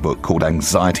best-selling book called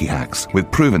Anxiety Hacks, with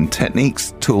proven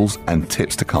techniques, tools, and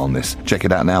tips to calmness. Check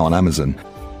it out now on Amazon.